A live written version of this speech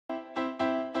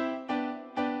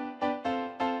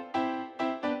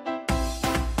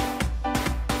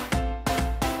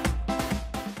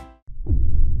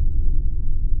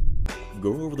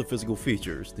Going over the physical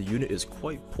features, the unit is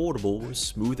quite portable with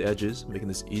smooth edges, making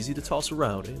this easy to toss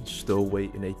around and stow away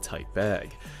in a tight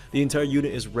bag. The entire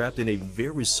unit is wrapped in a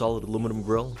very solid aluminum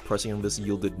grille. Pressing on this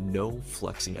yielded no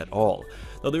flexing at all.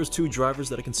 Now there's two drivers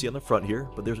that I can see on the front here,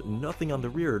 but there's nothing on the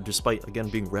rear despite again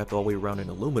being wrapped all the way around in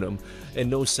aluminum, and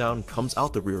no sound comes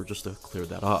out the rear just to clear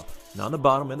that up. Now on the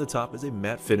bottom and the top is a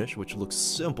matte finish which looks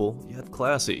simple yet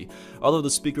classy. Although the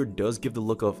speaker does give the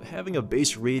look of having a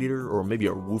bass radiator or maybe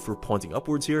a woofer pointing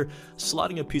upwards here,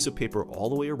 sliding a piece of paper all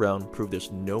the way around proved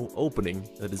there's no opening.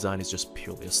 The design is just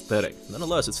purely aesthetic.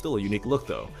 Nonetheless, it's still a unique look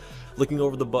though. Looking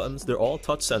over the buttons, they're all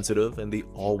touch sensitive and they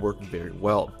all work very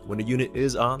well. When the unit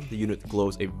is on, the unit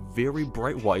glows a very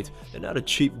bright white and not a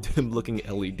cheap dim looking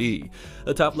LED.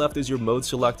 The top left is your mode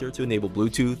selector to enable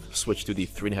Bluetooth, switch to the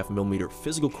 3.5mm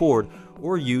physical cord,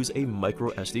 or use a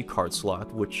micro SD card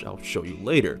slot, which I'll show you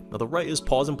later. Now the right is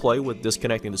pause and play with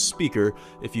disconnecting the speaker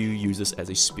if you use this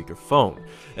as a speaker phone.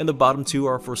 And the bottom two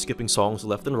are for skipping songs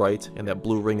left and right, and that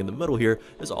blue ring in the middle here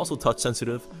is also touch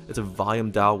sensitive. It's a volume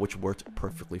dial which worked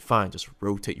perfectly fine. Just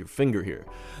rotate your finger here.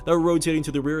 Now rotating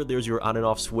to the rear, there's your on and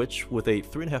off switch with a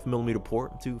 3.5mm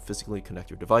port to physically connect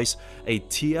your device, a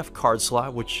TF card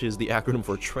slot, which is the acronym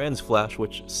for Trans Flash,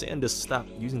 which SanDisk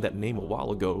stopped using that name a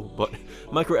while ago, but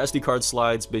micro SD card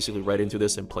slides basically right into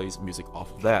this and plays music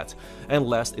off of that. And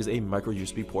last is a micro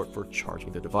USB port for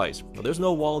charging the device. Now there's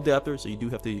no wall adapter, so you do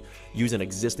have to use an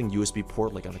existing USB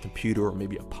port like on a computer or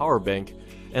maybe a power bank.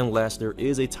 And last, there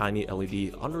is a tiny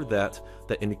LED under that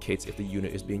indicates if the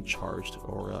unit is being charged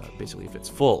or basically if it's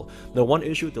full. Now one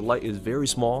issue, the light is very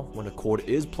small. When the cord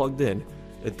is plugged in,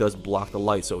 it does block the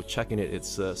light, so checking it,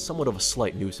 it's somewhat of a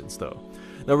slight nuisance though.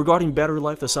 Now regarding battery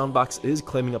life, the Soundbox is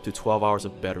claiming up to 12 hours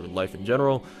of battery life in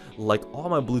general. Like all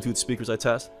my Bluetooth speakers I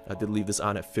test, I did leave this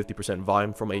on at 50%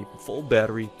 volume from a full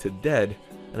battery to dead,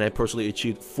 and I personally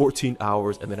achieved 14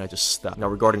 hours and then I just stopped. Now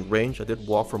regarding range, I did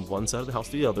walk from one side of the house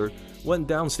to the other, went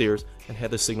downstairs, and had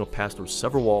the signal pass through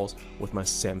several walls with my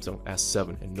Samsung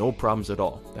S7, and no problems at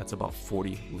all. That's about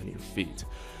 40 linear feet.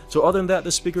 So other than that,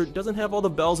 the speaker doesn't have all the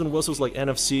bells and whistles like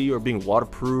NFC or being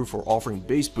waterproof or offering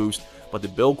bass boost, but the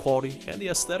build quality and the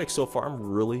aesthetics so far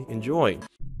I'm really enjoying.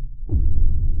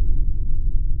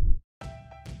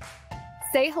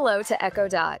 Say hello to Echo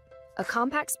Dot, a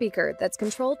compact speaker that's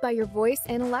controlled by your voice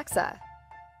and Alexa.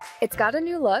 It's got a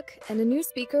new look and a new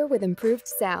speaker with improved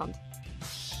sound.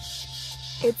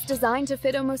 It's designed to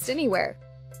fit almost anywhere,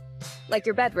 like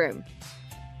your bedroom,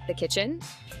 the kitchen,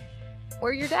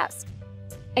 or your desk,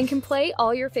 and can play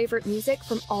all your favorite music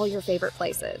from all your favorite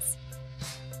places.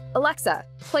 Alexa,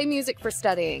 play music for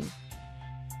studying.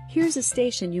 Here's a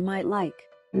station you might like.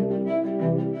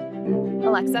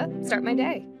 Alexa, start my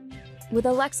day. With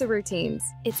Alexa routines,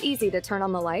 it's easy to turn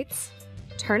on the lights,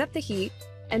 turn up the heat,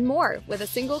 and more with a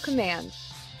single command.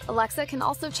 Alexa can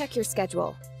also check your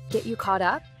schedule, get you caught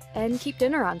up, and keep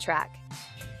dinner on track.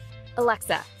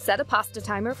 Alexa, set a pasta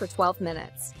timer for 12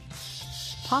 minutes.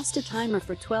 Pasta timer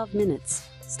for 12 minutes,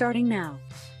 starting now.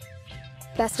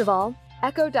 Best of all,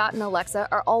 Echo Dot and Alexa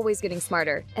are always getting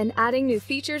smarter and adding new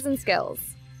features and skills.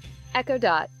 Echo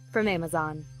Dot from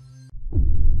Amazon.